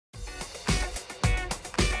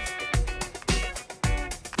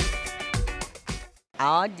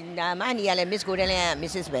အော်မနီကလည်း Miss Golden လည်း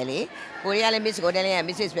Mrs ပဲလေကိုရီးယားလည်း Miss Golden လည်း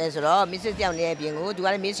Mrs ပဲဆိုတော့ Mrs တယောက်နဲ့အပြင်ကိုသူက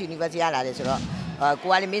လည်း Miss Universe ရလာတယ်ဆိုတော့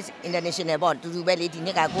ကိုကလည်း Miss International ပေါ့တူတူပဲလေဒီနှ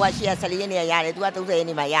စ်ကကိုက14ရက်နေ့ရတယ်သူက30ရက်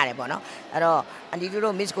နေ့မှာရတယ်ပေါ့နော်အဲ့တော့အန်တီ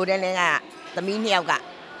တို့ Miss Golden လည်းကသမီး2ယောက်က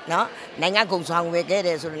နော်နိုင်ငံကုံဆောင်ဝယ်ခဲ့တ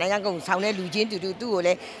ယ်ဆိုတော့နိုင်ငံကုံဆောင်တဲ့လူချင်းတူတူသူ့ကိုလ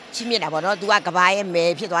ည်းချီးမြှင့်တာပေါ့နော်သူကကဘာရဲ့မ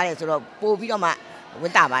ယ်ဖြစ်သွားတယ်ဆိုတော့ပို့ပြီးတော့မှဝ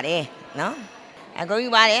င်တာပါတယ်နော်ဂုဏ်ယူ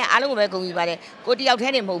ပါတယ်အားလုံးကိုပဲဂုဏ်ယူပါတယ်ကိုတယောက်တ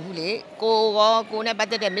ည်းနေမဟုတ်ဘူးလေကိုနဲ့ပတ်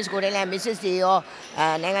သက်တဲ့ Miss Golden လည်း Mrs တွေရော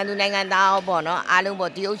နိုင်ငံသူနိုင်ငံသားရောပေါ့နော်အားလုံး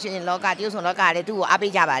ပေါ့တရုတ်ရှင်လောကတရုတ်ဆောင်လောကလည်းသူ့ကိုအား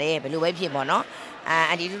ပေးကြပါတယ်ဘယ်လိုပဲဖြစ်ပေါ့နော်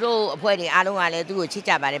အဒီတို့အဖွဲ့တွေအားလုံးကလည်းသူ့ကိုချစ်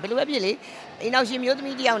ကြပါတယ်ဘယ်လိုပဲဖြစ်လေအိမ်တော်ရှင်မျိုးသ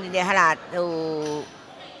မီးတယောက်နေတယ်ဟာလားဟို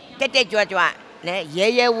တက်ကြွနဲ့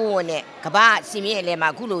ရဲဝဝနဲ့ကဘာစင်မြင့်အလဲမှာ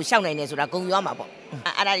အခုလိုရှောက်နိုင်တယ်ဆိုတာဂုံယူရမှာပေါ့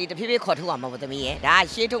အဲ့ဒါဒီတဖြည်းဖြည်းခေါ်ထုတ်ရမှာပေါ့သမီးရဲ့ဒါ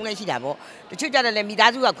ရှေးထုံးလည်းရှိတာပေါ့တချို့ကြတယ်လေမိ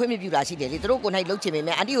သားစုကခွင့်မပြုတာရှိတယ်လေသူတို့ကိုယ်နိုင်လုံးချင်ပေ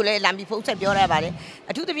မဲ့အန်တီကိုလည်းလာပြီးဖုန်းဆက်ပြောရပါတယ်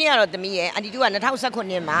အထူးသဖြင့်ကတော့သမီးရဲ့အန်တီတို့က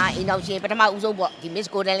2019မှာအိမ်တော်ရှင်ပထမဦးဆုံးပေါ့ဒီ Miss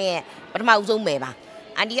Golden ရဲ့ပထမဦးဆုံးမယ်ပါ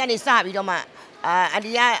အန်တီကနေစပြီးတော့မှအန်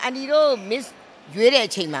တီတို့ Miss ရွေးတဲ့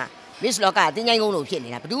အချိန်မှာ Miss လောကတင်းချိုင်းကုန်းလို့ဖြစ်နေ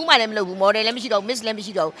တာဘယ်သူမှလည်းမလုပ်ဘူး model လည်းမရှိတော့ Miss လည်းမ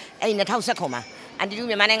ရှိတော့အဲ့2019မှာအန်တီတို့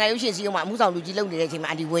မြန်မာနိုင်ငံရုပ်ရှင်စီးရုံးမှာအမှုဆောင်လူကြီးလုပ်နေတဲ့အချိန်မှာ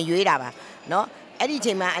အန်တီဝင်ရွေးတာပါနော်အဲ့ဒီအ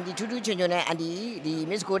ချိန်မှာအန်တီထူးထူးချွန်ချွန်နဲ့အန်တီဒီ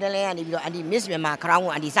Miss Golden လည်းကနေပြီးတော့အန်တီ Miss မြန်မာခရောင်း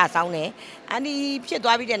ကိုအန်တီစဆောင်းတယ်အန်တီဖြစ်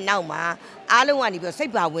သွားပြီးတဲ့နောက်မှာအားလုံးကနေပြီးတော့စိ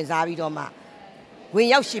တ်ပါဝင်စားပြီးတော့မှဝင်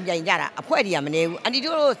ရောက်ရှင်ပြိုင်ကြတာအဖွဲ့တွေကမနေဘူးအန်တီ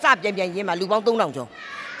တို့စပြန်ရင်းမှာလူပေါင်း3000ကျော်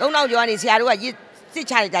ကနေဆရာတို့ကစစ်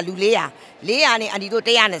ချလိုက်တာလူ400နဲ့အန်တီတို့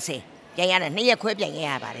120ပြန်ရတယ်2ရက်ခွဲပြန်ရ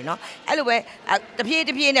ပါတယ်နော်အဲ့လိုပဲတ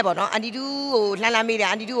ပြေးနဲ့ပေါ့နော်အန်တီတူကိုလှမ်းမေးတယ်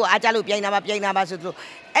အန်တီတူကိုအားကြလို့ပြန်လာပါဆိုသူ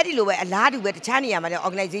အဲ့ဒီလိုပဲအလားတူပဲတခြားနေရာမှာလည်း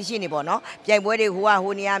organization တွေပေါ့နော်ပြိုင်ပွဲတွေ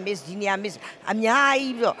ဟိုနေရာ Miss ဒီနေရာ Miss အများ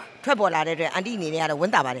ကြီးပြီးတော့ထွက်ပေါ်လာတဲ့အတွက်အန်တီအနေနဲ့ကတော့ဝ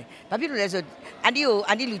န်တာပါတယ်ဘာဖြစ်လို့လဲဆိုအန်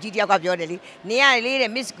တီလူကြီးတယောက်ကပြောတယ်လေနေရလေတဲ့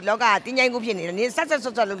Miss လောကတင်းချိုင်းကိုဖြစ်နေတယ်နေဆက်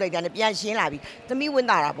လုပ်လိုက်တာနဲ့ပြန်ရှင်းလာပြီသမီးဝန်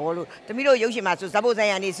တာတာပေါ့လို့သမီးတို့ရုပ်ရှင်မှာဆိုဇဘိုဆိုင်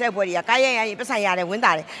ရနေဆက်ပွဲတွေကကားရင်ပတ်ဆိုင်ရတယ်ဝန်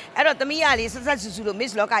တာတယ်အဲ့တော့သမီးကလေဆက်ဆူလို့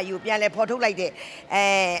Miss လောကကြီးကိုပြန်လဲဖော်ထုတ်လိုက်တဲ့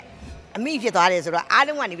အမိဖြစ်သွားတယ်ဆိုတော့အား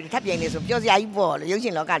လုံးကနေပြီးထပ်ပြိုင်နေဆိုပြောစရာကြီးပေါ့လို့ရုပ်ရှ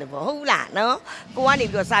င်လောကတွေပေါ့ဟုတ်လားနော်ကိုကနေ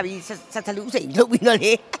ပြီးတော့စပြီးဆက်သလူးစိန်လုပ်ပြီးတော့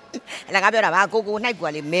လေအဲ့ဒါကပြောတာပါကိုနှိုက်က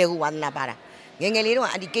လေမဲကိုဝါသနာပါတာငယ်လေးတော့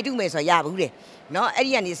အန်တီကေတုမဲဆိုရဘူးတဲ့နော်အဲ့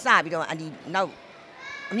ဒီကနေစပြီးတော့အန်တီနောက်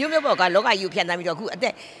အမျိုးမျိုးပေါ့ကလောကကြီးကိုဖြတ်တန်းပြီးတော့အခုအသ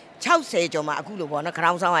က်60ကျော်မှာအခုလိုပေါ့နော်ခ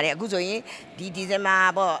ရောင်းဆောင်ရတယ်အခုဆိုရင်ဒီဇင်ဘာ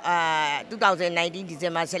ပေါ့2019ဒီဇ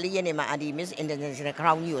င်ဘာ14ရက်နေ့မှာအန်တီ Miss International ခ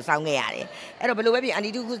ရောင်းကြီးကိုစောင်းခဲ့ရတယ်အဲ့တော့ဘယ်လိုပဲဖြစ်အန်တီ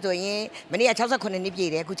တို့ခုဆိုရင်မနေ့က68နှစ်ပြ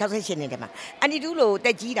ည့်တယ်အခု68နှစ်တည်းမှာအန်တီတို့လိုတ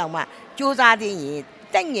က်ကြီးတောင်မှစူးစမ်းသေးရင်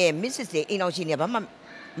တက်ငယ် Mrs တွေအိမ်တော်ရှင်တွေဘာမှ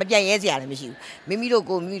မပြန်ရဲစရာလည်းမရှိဘူးမိမိ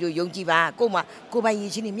တို့ယုံကြည်ပါကိုပိုင်ရ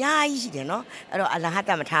ည်ချင်းတွေအများကြီးရှိတယ်နော်အဲ့တော့အလဟ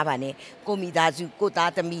တ်မထားပါနဲ့ကိုမိသားစုကို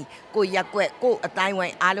သားသမီးကိုရက်ကွက်ကိုအတိုင်းဝို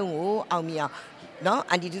င်းအားလုံးကိုအောင်မြင်အောင်နော်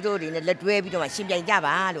အန်တီတို့တွေနဲ့လက်တွဲပြီးတော့ရှင်ပြိုင်ကြ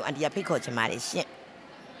ပါလို့အန်တီကဖိတ်ခေါ်ချင်ပါတယ်ရှင်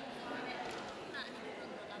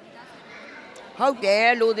ဟုတ်တယ်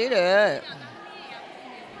လို့သေးတယ်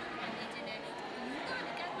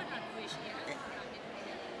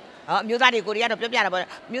အမျိုးသားတွေကိုရီးယားတော့ပြောပြတာပေါ့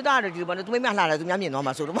အမျိုးသားတို့ဒီဘောနော်သူမိမလှလာသူများမြင်သွား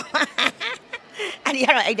မှာဆိုတော့အန်တီက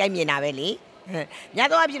တော့အဲ့တိုင်းမြင်တာပဲလေည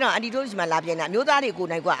တော့အဖြစ်တော့အန်တီတို့ဒီမှာလာပြန်တာအမျိုးသားတွေကို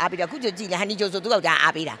နိုင်ကအားပေးတာခုကြည့်လေဟန်နီချိုဆိုသူ့ယောက်ျား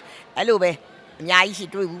အားပေးတာအဲ့လိုပဲအများကြီးရှိ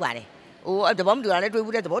တွေ့ဘူးပါတယ်ဟိုသဘောမတူတာလည်းတွေ့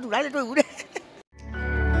ဘူးတဲ့သဘောတူတာလည်းတွေ့ဘူးတဲ့